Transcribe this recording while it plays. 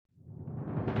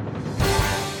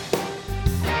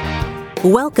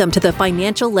Welcome to the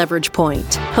Financial Leverage Point,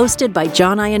 hosted by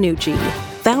John Iannucci,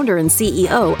 founder and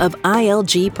CEO of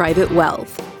ILG Private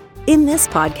Wealth. In this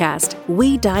podcast,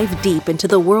 we dive deep into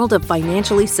the world of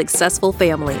financially successful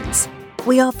families.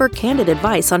 We offer candid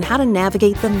advice on how to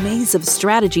navigate the maze of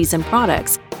strategies and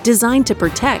products designed to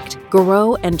protect,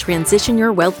 grow, and transition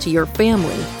your wealth to your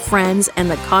family, friends, and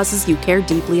the causes you care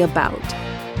deeply about.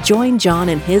 Join John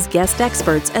and his guest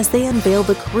experts as they unveil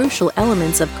the crucial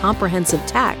elements of comprehensive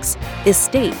tax,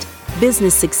 estate,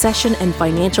 business succession, and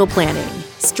financial planning.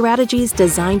 Strategies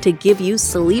designed to give you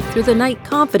sleep through the night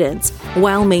confidence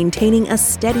while maintaining a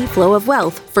steady flow of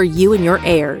wealth for you and your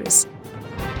heirs.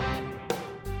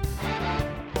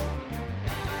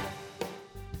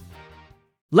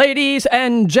 Ladies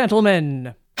and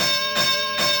gentlemen,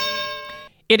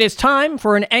 it is time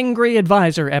for an Angry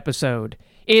Advisor episode.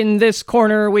 In this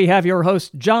corner, we have your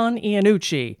host, John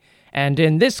Iannucci, and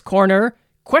in this corner,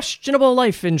 questionable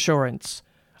life insurance.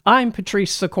 I'm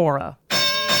Patrice Sikora.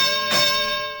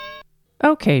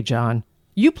 Okay, John,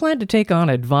 you plan to take on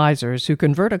advisors who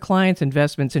convert a client's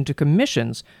investments into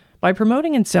commissions by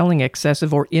promoting and selling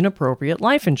excessive or inappropriate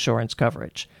life insurance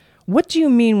coverage. What do you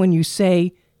mean when you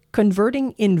say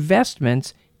converting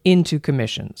investments into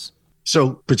commissions?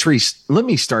 So, Patrice, let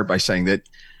me start by saying that,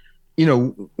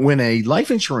 when a life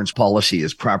insurance policy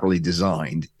is properly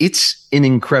designed, it's an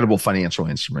incredible financial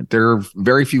instrument. There are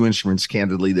very few instruments,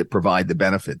 candidly, that provide the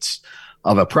benefits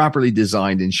of a properly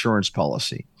designed insurance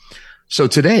policy. So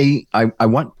today, I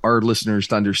want our listeners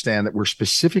to understand that we're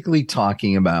specifically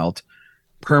talking about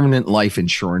permanent life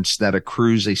insurance that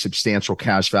accrues a substantial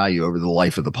cash value over the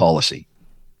life of the policy.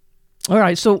 All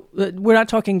right, so we're not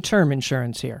talking term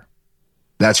insurance here.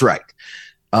 That's right.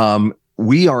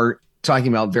 We are talking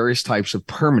about various types of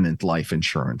permanent life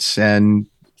insurance. And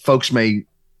folks may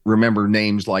remember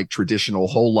names like traditional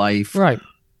whole life, right,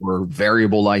 or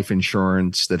variable life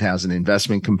insurance that has an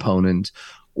investment component,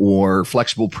 or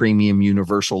flexible premium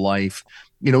universal life.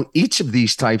 Each of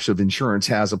these types of insurance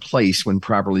has a place when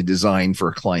properly designed for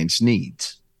a client's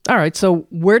needs. All right, so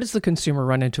where does the consumer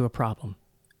run into a problem?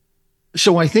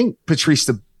 So I think, Patrice,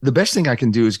 the best thing I can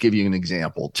do is give you an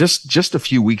example. Just a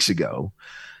few weeks ago,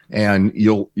 and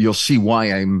you'll see why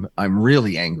I'm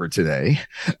really angry today.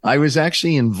 I was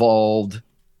actually involved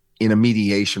in a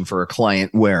mediation for a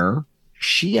client where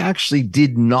she actually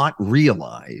did not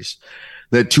realize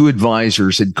that two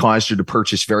advisors had caused her to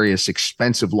purchase various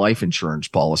expensive life insurance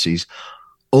policies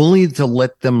only to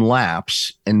let them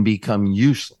lapse and become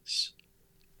useless.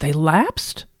 They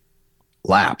lapsed?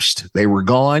 Lapsed. They were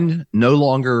gone, no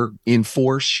longer in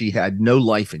force. She had no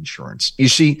life insurance. You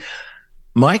see,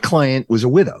 my client was a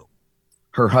widow.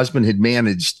 Her husband had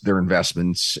managed their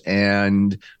investments,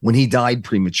 and when he died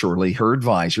prematurely, her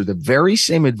advisor, the very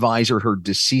same advisor her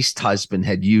deceased husband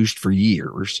had used for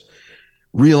years,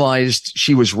 realized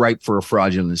she was ripe for a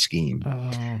fraudulent scheme.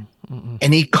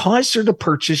 And he caused her to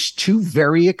purchase two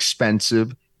very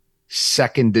expensive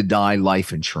second-to-die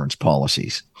life insurance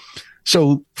policies.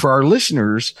 So for our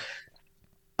listeners,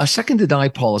 a second-to-die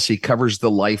policy covers the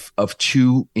life of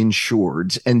two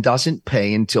insureds and doesn't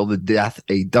pay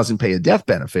a death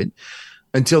benefit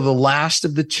until the last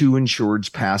of the two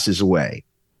insureds passes away.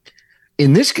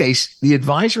 In this case, the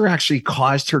advisor actually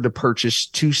caused her to purchase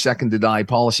two second-to-die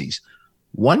policies.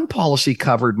 One policy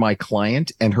covered my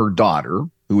client and her daughter,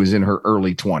 who was in her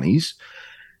early 20s,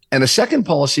 and a second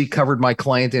policy covered my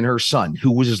client and her son,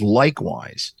 who was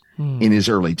likewise in his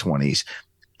early 20s.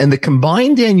 And the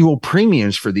combined annual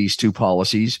premiums for these two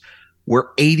policies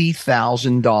were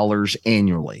 $80,000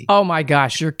 annually. Oh my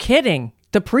gosh, you're kidding.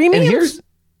 The premiums? And here's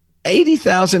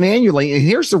 $80,000 annually. And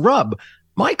here's the rub.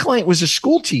 My client was a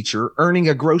school teacher earning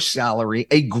a gross salary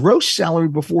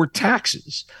before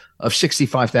taxes of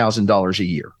 $65,000 a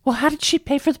year. Well, how did she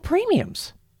pay for the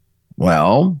premiums?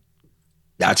 Well,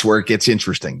 that's where it gets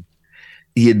interesting.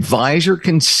 The advisor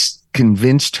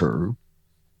convinced her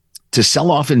to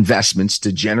sell off investments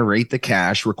to generate the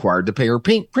cash required to pay her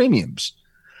premiums.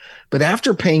 But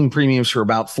after paying premiums for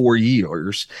about 4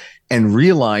 years and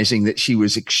realizing that she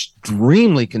was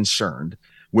extremely concerned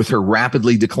with her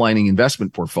rapidly declining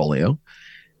investment portfolio,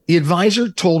 the advisor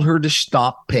told her to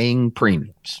stop paying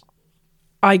premiums.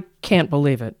 I can't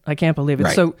believe it.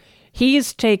 Right. So he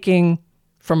is taking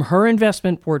from her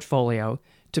investment portfolio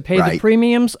to pay the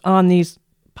premiums on these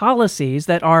policies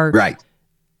that are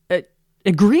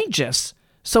egregious.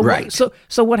 So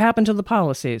what happened to the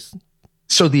policies?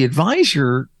 So the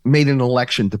advisor made an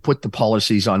election to put the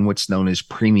policies on what's known as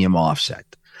premium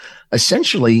offset.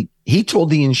 Essentially, he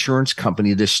told the insurance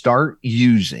company to start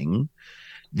using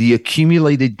the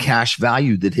accumulated cash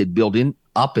value that had built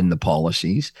up in the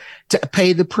policies to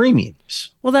pay the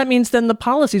premiums. Well, that means then the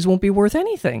policies won't be worth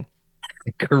anything.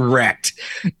 Correct.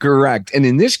 And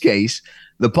in this case,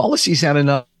 the policies had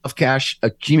enough cash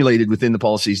accumulated within the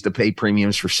policies to pay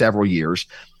premiums for several years.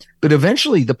 But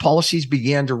eventually the policies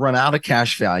began to run out of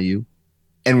cash value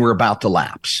and were about to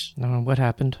lapse. What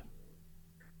happened?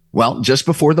 Well, just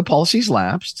before the policies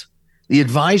lapsed, the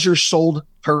advisor sold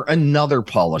her another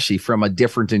policy from a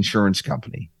different insurance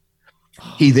company.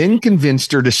 He then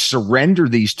convinced her to surrender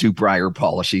these two prior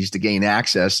policies to gain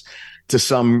access to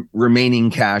some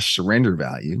remaining cash surrender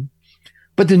value.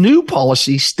 But the new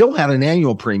policy still had an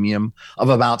annual premium of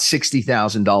about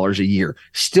 $60,000 a year,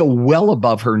 still well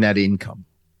above her net income.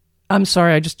 I'm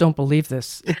sorry, I just don't believe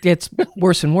this. It gets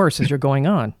worse and worse as you're going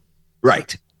on.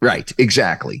 Right,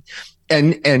 exactly.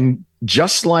 And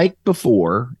just like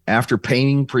before, after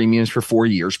paying premiums for 4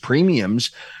 years,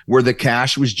 premiums where the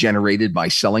cash was generated by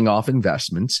selling off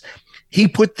investments, he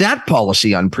put that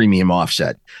policy on premium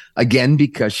offset, again,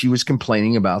 because she was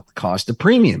complaining about the cost of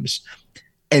premiums.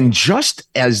 And just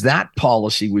as that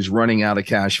policy was running out of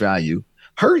cash value,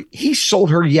 he sold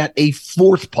her yet a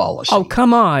fourth policy. Oh,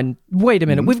 come on. Wait a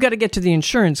minute. We've got to get to the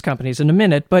insurance companies in a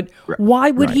minute, but why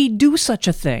would he do such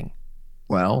a thing?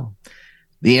 Well,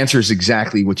 the answer is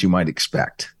exactly what you might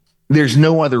expect. There's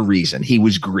no other reason. He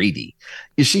was greedy.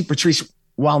 You see, Patrice,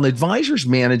 while an advisor's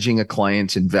managing a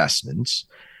client's investments,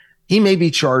 he may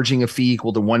be charging a fee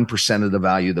equal to 1% of the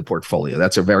value of the portfolio.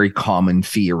 That's a very common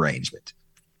fee arrangement.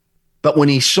 But when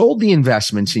he sold the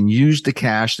investments and used the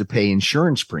cash to pay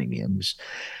insurance premiums,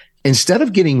 instead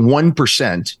of getting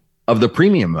 1% of the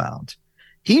premium amount,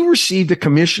 he received a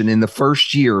commission in the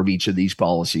first year of each of these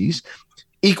policies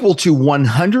equal to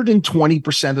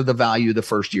 120% of the value of the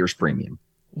first year's premium.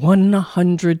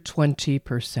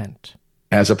 120%.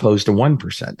 As opposed to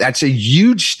 1%. That's a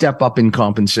huge step up in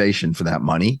compensation for that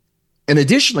money. And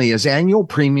additionally, as annual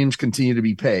premiums continue to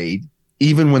be paid,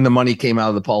 even when the money came out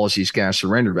of the policy's cash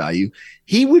surrender value,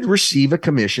 he would receive a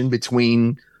commission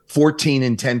between 14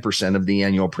 and 10% of the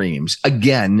annual premiums.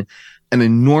 Again, an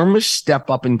enormous step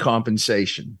up in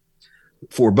compensation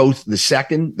for both the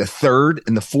second, the third,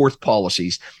 and the fourth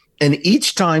policies. And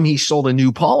each time he sold a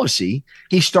new policy,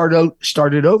 he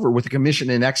started over with a commission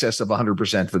in excess of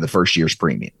 100% for the first year's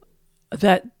premium.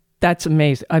 That's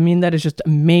amazing. I mean, that is just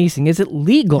amazing. Is it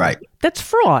legal? Right. That's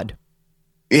fraud.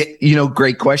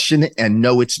 Great question. And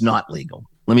no, it's not legal.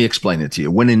 Let me explain it to you.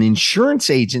 When an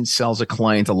insurance agent sells a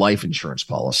client a life insurance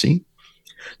policy,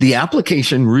 the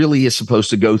application really is supposed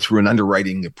to go through an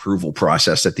underwriting approval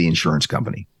process at the insurance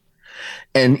company.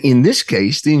 And in this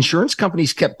case, the insurance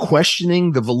companies kept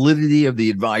questioning the validity of the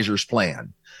advisor's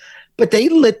plan, but they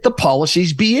let the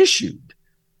policies be issued.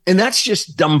 And that's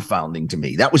just dumbfounding to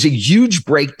me. That was a huge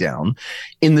breakdown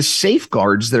in the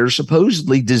safeguards that are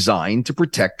supposedly designed to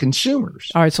protect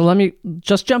consumers. All right, so let me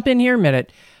just jump in here a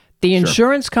minute. The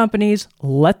insurance companies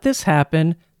let this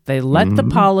happen. They let the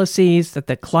policies that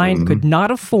the client could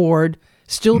not afford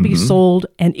still be sold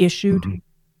and issued.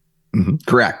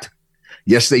 Correct.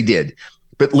 Yes, they did.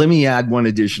 But let me add one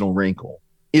additional wrinkle.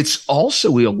 It's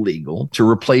also illegal to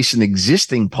replace an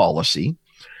existing policy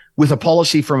with a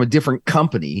policy from a different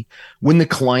company when the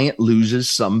client loses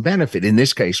some benefit. In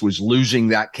this case, was losing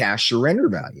that cash surrender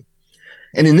value.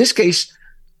 And in this case,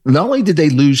 not only did they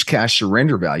lose cash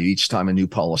surrender value each time a new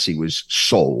policy was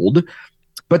sold,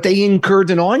 but they incurred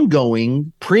an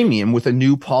ongoing premium with a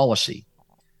new policy.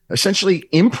 Essentially,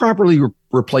 improperly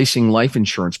replacing life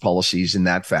insurance policies in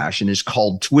that fashion is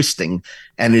called twisting,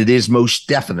 and it is most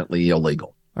definitely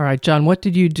illegal. All right, John, what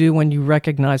did you do when you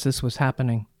recognized this was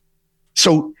happening?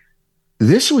 So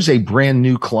this was a brand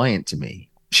new client to me.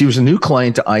 She was a new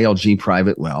client to ILG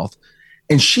Private Wealth,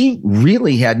 and she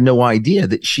really had no idea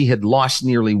that she had lost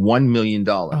nearly $1 million.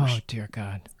 Oh, dear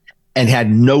God. And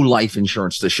had no life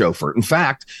insurance to show for it. In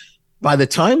fact, by the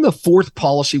time the fourth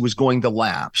policy was going to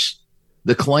lapse,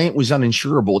 the client was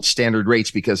uninsurable at standard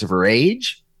rates because of her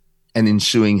age and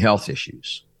ensuing health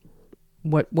issues.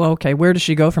 Well, okay, where does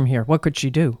she go from here? What could she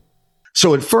do?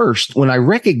 So at first, when I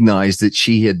recognized that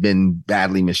she had been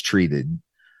badly mistreated,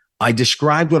 I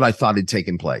described what I thought had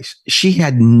taken place. She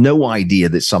had no idea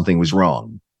that something was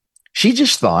wrong. She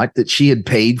just thought that she had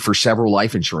paid for several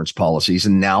life insurance policies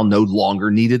and now no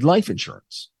longer needed life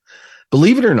insurance.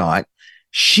 Believe it or not,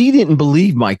 she didn't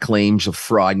believe my claims of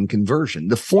fraud and conversion.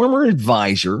 The former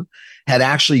advisor had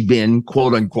actually been,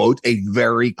 quote unquote, a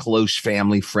very close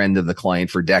family friend of the client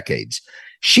for decades.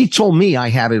 She told me I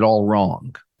had it all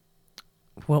wrong.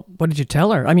 Well, what did you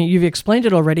tell her? I mean, you've explained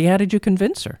it already. How did you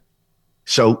convince her?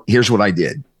 So here's what I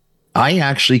did. I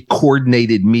actually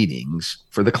coordinated meetings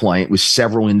for the client with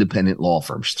several independent law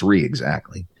firms, 3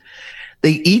 exactly.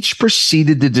 They each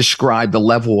proceeded to describe the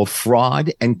level of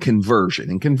fraud and conversion.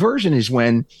 And conversion is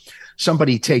when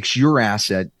somebody takes your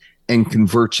asset and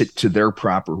converts it to their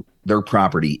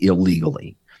property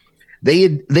illegally.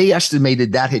 They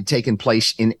estimated that had taken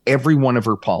place in every one of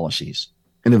her policies.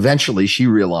 And eventually she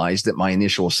realized that my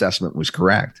initial assessment was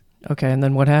correct. Okay, and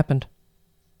then what happened?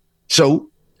 So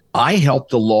I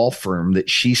helped the law firm that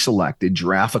she selected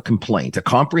draft a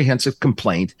comprehensive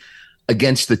complaint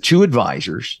against the 2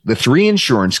 advisors, the 3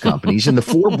 insurance companies, and the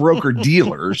 4 broker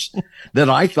dealers that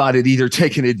I thought had either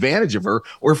taken advantage of her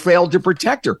or failed to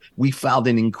protect her. We filed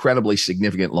an incredibly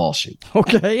significant lawsuit.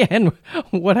 Okay, and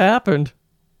what happened?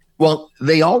 Well,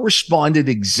 they all responded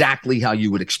exactly how you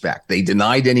would expect. They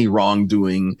denied any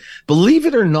wrongdoing. Believe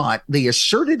it or not, they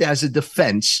asserted as a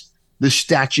defense the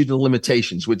statute of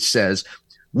limitations, which says,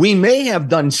 we may have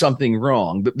done something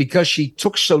wrong, but because she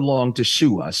took so long to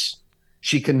sue us,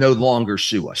 she can no longer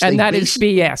sue us. And that is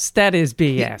BS. That is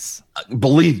BS.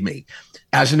 Believe me,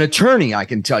 as an attorney, I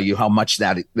can tell you how much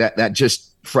that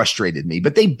just frustrated me.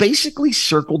 But they basically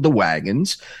circled the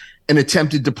wagons and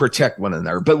attempted to protect one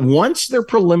another. But once their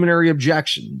preliminary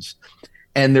objections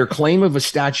and their claim of a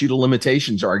statute of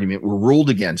limitations argument were ruled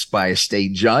against by a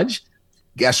state judge,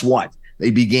 guess what? They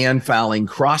began filing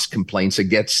cross complaints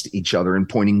against each other and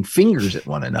pointing fingers at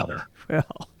one another.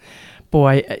 Well,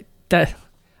 boy,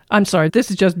 I'm sorry. This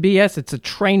is just BS. It's a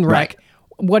train wreck.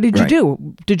 Right. What did you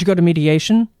do? Did you go to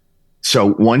mediation?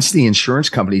 So once the insurance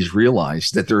companies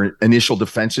realized that their initial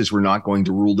defenses were not going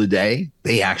to rule the day,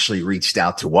 they actually reached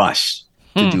out to us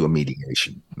to do a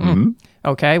mediation. Mm-hmm.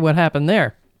 Okay. What happened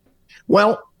there?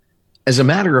 Well, as a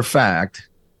matter of fact,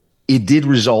 it did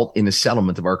result in a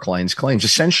settlement of our client's claims.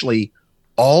 Essentially,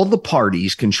 all the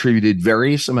parties contributed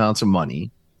various amounts of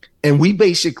money, and we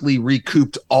basically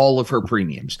recouped all of her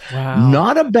premiums. Wow.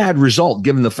 Not a bad result,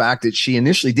 given the fact that she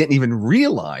initially didn't even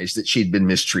realize that she'd been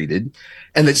mistreated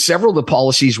and that several of the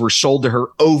policies were sold to her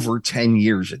over 10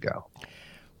 years ago.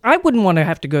 I wouldn't want to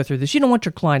have to go through this. You don't want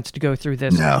your clients to go through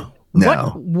this. No.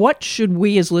 What should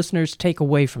we as listeners take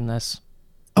away from this?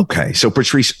 Okay. So,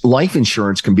 Patrice, life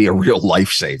insurance can be a real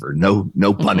lifesaver.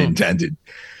 No pun intended.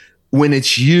 When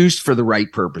it's used for the right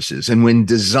purposes and when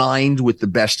designed with the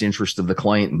best interest of the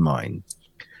client in mind.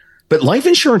 But life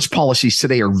insurance policies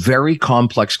today are very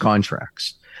complex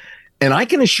contracts. And I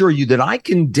can assure you that I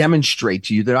can demonstrate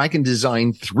to you that I can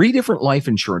design 3 different life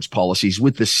insurance policies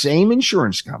with the same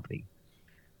insurance company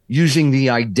using the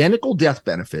identical death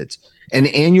benefits and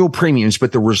annual premiums.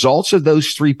 But the results of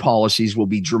those 3 policies will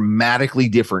be dramatically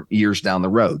different years down the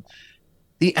road.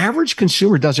 The average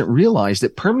consumer doesn't realize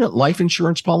that permanent life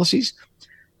insurance policies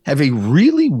have a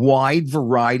really wide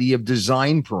variety of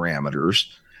design parameters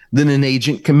that an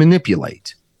agent can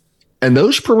manipulate. And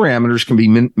those parameters can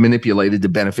be manipulated to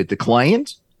benefit the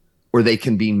client, or they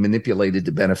can be manipulated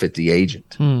to benefit the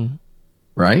agent.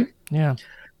 Right? Yeah.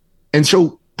 And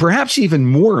so perhaps even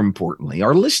more importantly,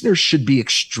 our listeners should be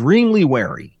extremely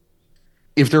wary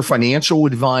if their financial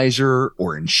advisor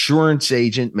or insurance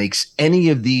agent makes any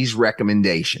of these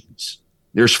recommendations.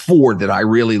 There's 4 that I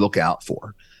really look out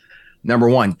for. Number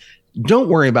 1, don't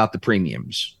worry about the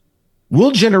premiums.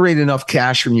 We'll generate enough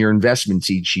cash from your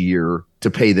investments each year to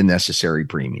pay the necessary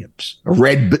premiums.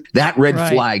 That red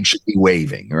flag should be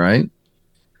waving, right?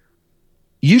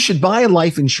 You should buy a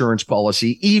life insurance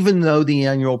policy even though the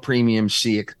annual premiums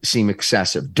seem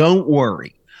excessive. Don't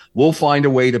worry. We'll find a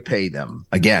way to pay them.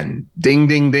 Again, ding,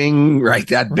 ding, ding, right?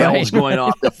 That bell's going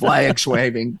off, the flag's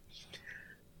waving.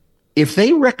 If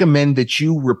they recommend that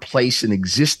you replace an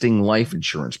existing life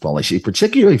insurance policy,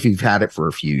 particularly if you've had it for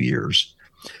a few years,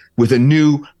 with a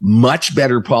new, much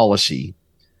better policy,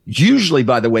 usually,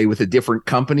 by the way, with a different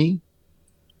company,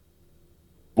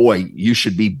 boy, you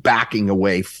should be backing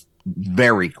away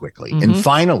very quickly. Mm-hmm. And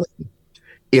finally,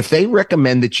 if they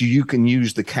recommend that you can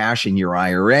use the cash in your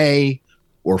IRA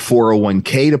or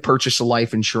 401k to purchase a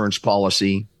life insurance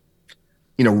policy,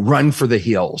 run for the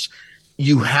hills.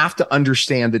 You have to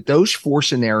understand that those 4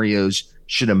 scenarios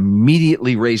should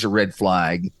immediately raise a red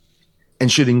flag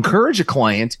and should encourage a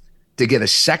client to get a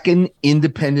second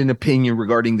independent opinion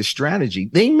regarding the strategy.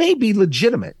 They may be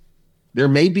legitimate. There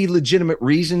may be legitimate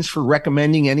reasons for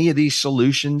recommending any of these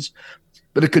solutions,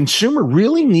 but a consumer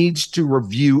really needs to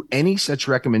review any such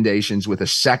recommendations with a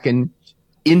second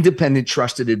independent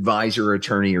trusted advisor,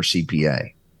 attorney, or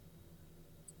CPA,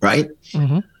 right?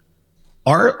 Mm-hmm.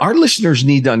 Our listeners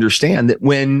need to understand that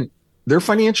when their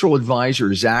financial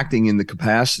advisor is acting in the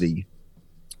capacity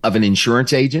of an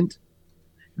insurance agent,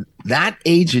 that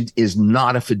agent is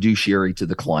not a fiduciary to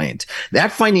the client.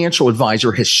 That financial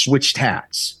advisor has switched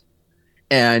hats.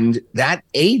 And that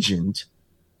agent,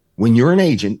 when you're an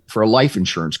agent for a life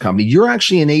insurance company, you're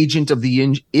actually an agent of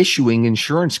the issuing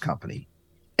insurance company.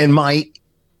 And my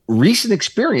recent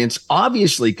experience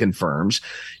obviously confirms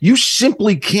you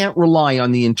simply can't rely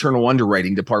on the internal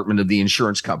underwriting department of the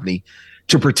insurance company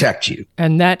to protect you.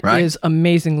 And that is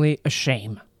amazingly a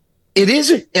shame. It is.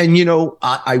 And,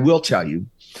 I will tell you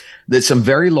that some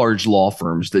very large law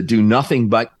firms that do nothing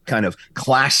but kind of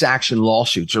class action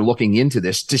lawsuits are looking into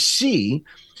this to see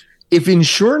if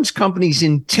insurance companies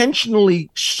intentionally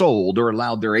sold or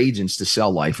allowed their agents to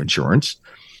sell life insurance,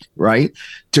 right,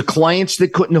 to clients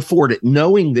that couldn't afford it,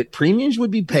 knowing that premiums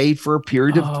would be paid for a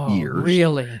period of years.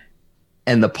 Really?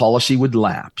 And the policy would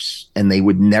lapse and they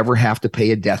would never have to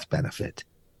pay a death benefit,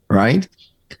 right?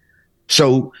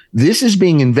 So this is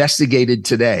being investigated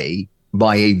today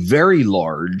by a very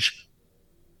large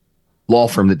law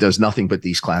firm that does nothing but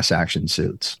these class action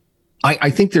suits.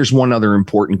 I think there's one other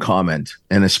important comment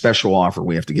and a special offer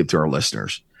we have to give to our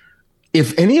listeners.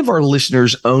 If any of our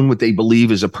listeners own what they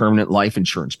believe is a permanent life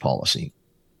insurance policy,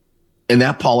 and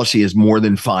that policy is more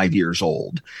than 5 years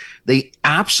old, they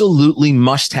absolutely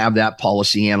must have that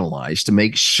policy analyzed to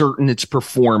make certain it's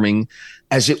performing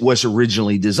as it was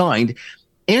originally designed,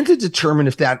 and to determine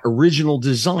if that original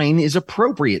design is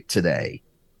appropriate today.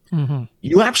 Mm-hmm.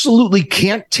 You absolutely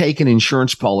can't take an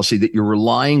insurance policy that you're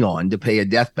relying on to pay a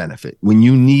death benefit when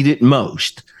you need it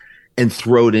most and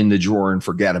throw it in the drawer and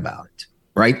forget about it,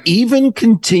 right? Even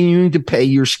continuing to pay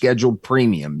your scheduled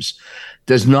premiums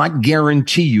does not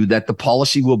guarantee you that the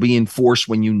policy will be enforced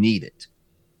when you need it.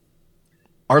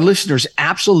 Our listeners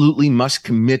absolutely must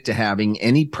commit to having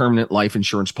any permanent life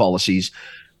insurance policies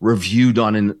reviewed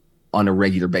on a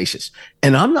regular basis.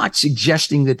 And I'm not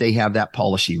suggesting that they have that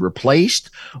policy replaced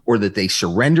or that they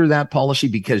surrender that policy,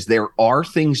 because there are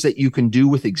things that you can do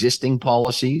with existing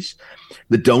policies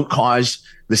that don't cause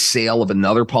the sale of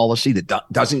another policy, that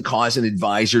doesn't cause an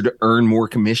advisor to earn more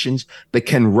commissions, but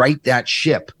can right that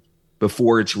ship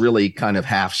before it's really kind of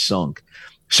half sunk.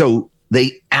 So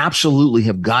they absolutely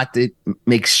have got to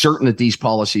make certain that these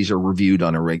policies are reviewed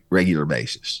on a regular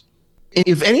basis.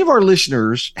 If any of our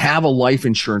listeners have a life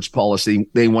insurance policy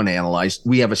they want to analyze,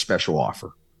 we have a special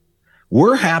offer.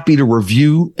 We're happy to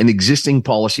review an existing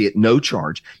policy at no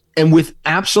charge and with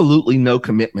absolutely no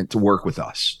commitment to work with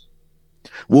us.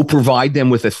 We'll provide them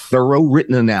with a thorough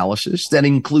written analysis that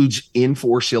includes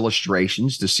in-force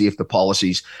illustrations to see if the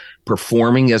policy's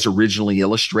performing as originally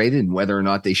illustrated and whether or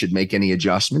not they should make any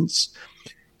adjustments.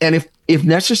 And if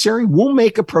necessary, we'll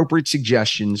make appropriate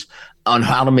suggestions on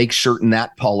how to make certain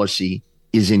that policy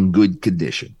is in good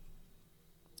condition.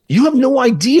 You have no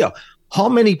idea how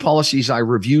many policies I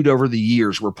reviewed over the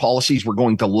years where policies were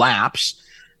going to lapse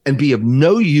and be of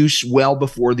no use well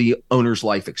before the owner's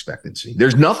life expectancy.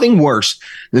 There's nothing worse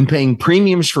than paying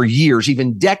premiums for years,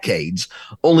 even decades,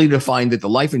 only to find that the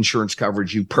life insurance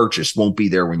coverage you purchased won't be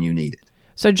there when you need it.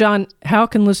 So, John, how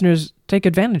can listeners take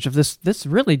advantage of this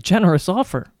really generous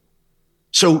offer?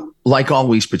 So, like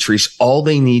always, Patrice, all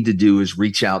they need to do is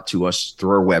reach out to us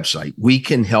through our website,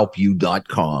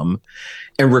 wecanhelpyou.com,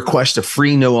 and request a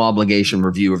free, no obligation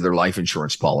review of their life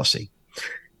insurance policy.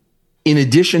 In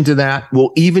addition to that,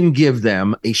 we'll even give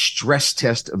them a stress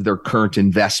test of their current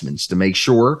investments to make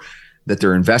sure that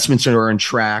their investments are on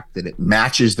track, that it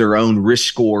matches their own risk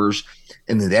scores,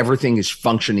 and that everything is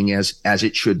functioning as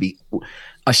it should be.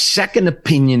 A second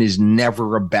opinion is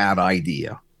never a bad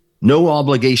idea. No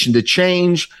obligation to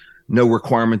change, no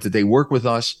requirement that they work with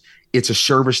us. It's a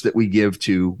service that we give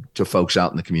to folks out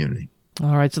in the community.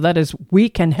 All right, so that is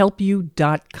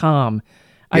wecanhelpyou.com.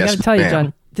 I got to tell you,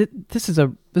 John, this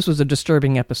was a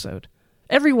disturbing episode.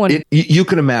 Everyone, you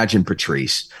can imagine,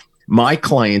 Patrice, my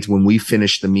client, when we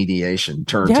finished the mediation,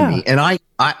 turned to me, and I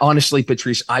honestly,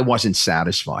 Patrice, I wasn't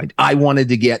satisfied. I wanted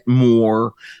to get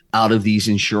more out of these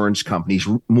insurance companies,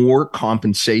 more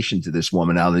compensation to this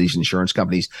woman out of these insurance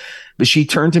companies. But she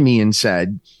turned to me and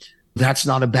said, that's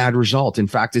not a bad result. In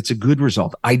fact, it's a good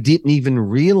result. I didn't even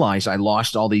realize I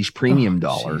lost all these premium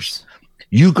dollars. Geez.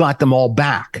 You got them all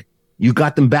back. You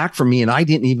got them back from me, and I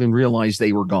didn't even realize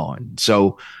they were gone.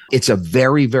 So it's a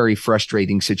very, very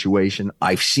frustrating situation.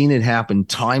 I've seen it happen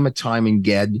time and time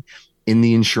again in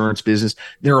the insurance business.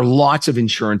 There are lots of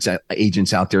insurance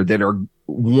agents out there that are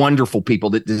wonderful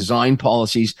people that design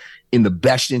policies in the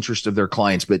best interest of their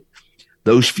clients, but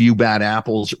those few bad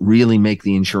apples really make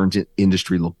the insurance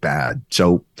industry look bad.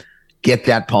 So get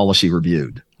that policy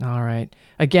reviewed. All right.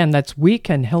 Again, that's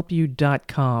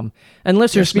wecanhelpyou.com. And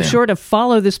listeners, be sure to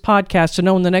follow this podcast to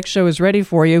know when the next show is ready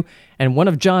for you. And one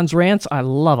of John's rants, I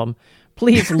love them.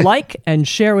 Please like and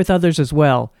share with others as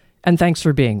well. And thanks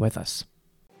for being with us.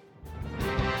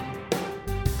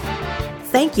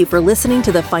 Thank you for listening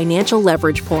to the Financial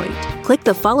Leverage Point. Click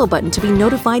the follow button to be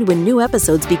notified when new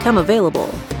episodes become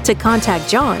available. To contact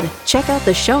John, check out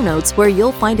the show notes where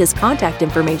you'll find his contact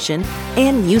information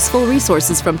and useful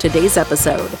resources from today's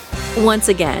episode. Once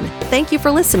again, thank you for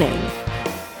listening.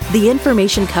 The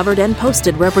information covered and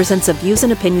posted represents the views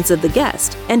and opinions of the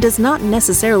guest and does not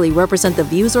necessarily represent the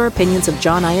views or opinions of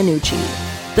John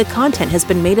Iannucci. The content has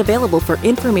been made available for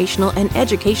informational and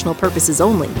educational purposes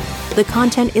only. The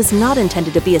content is not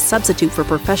intended to be a substitute for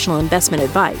professional investment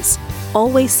advice.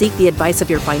 Always seek the advice of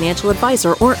your financial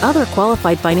advisor or other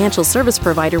qualified financial service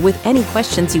provider with any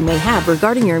questions you may have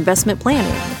regarding your investment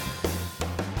planning.